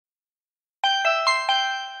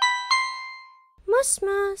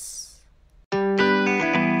Musmos.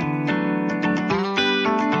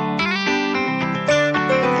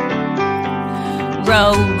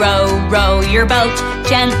 Row, row, row your boat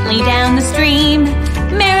gently down the stream.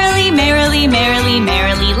 Merrily, merrily, merrily,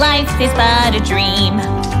 merrily, life is but a dream.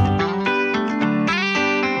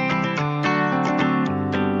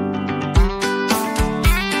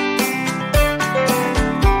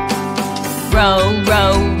 Row,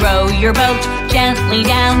 row, row your boat gently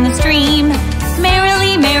down the stream.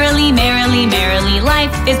 Merrily, merrily, merrily, merrily,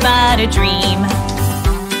 life is but a dream.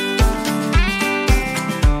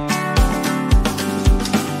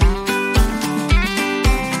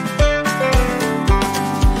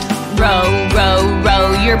 Row, row,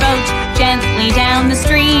 row your boat gently down the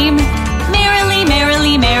stream. Merrily,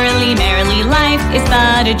 merrily, merrily, merrily, life is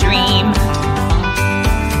but a dream.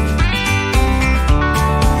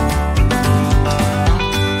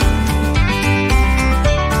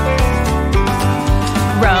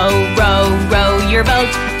 Row, row, row your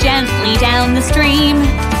boat gently down the stream.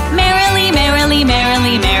 Merrily, merrily,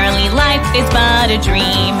 merrily, merrily, life is but a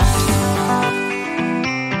dream.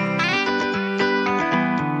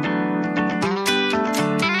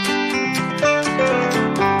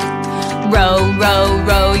 Row, row,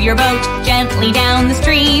 row your boat gently down the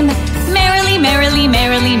stream. Merrily, merrily,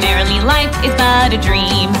 merrily, merrily, life is but a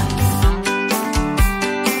dream.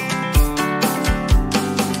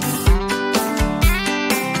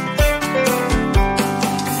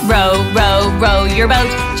 Row, row, row your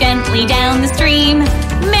boat gently down the stream.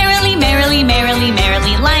 Merrily, merrily, merrily,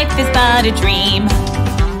 merrily, life is but a dream.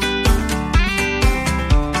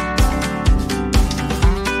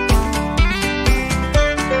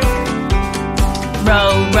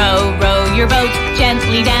 Row, row, row your boat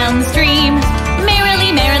gently down the stream.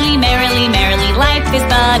 Merrily, merrily, merrily, merrily, life is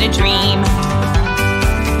but a dream.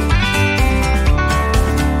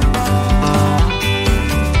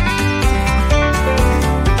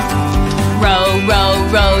 Row, row,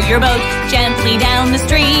 row your boat gently down the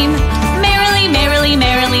stream. Merrily, merrily,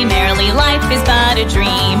 merrily, merrily, life is but a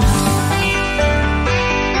dream.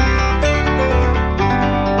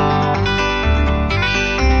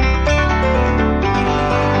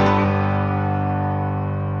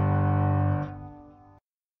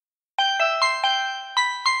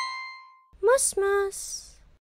 Musmos.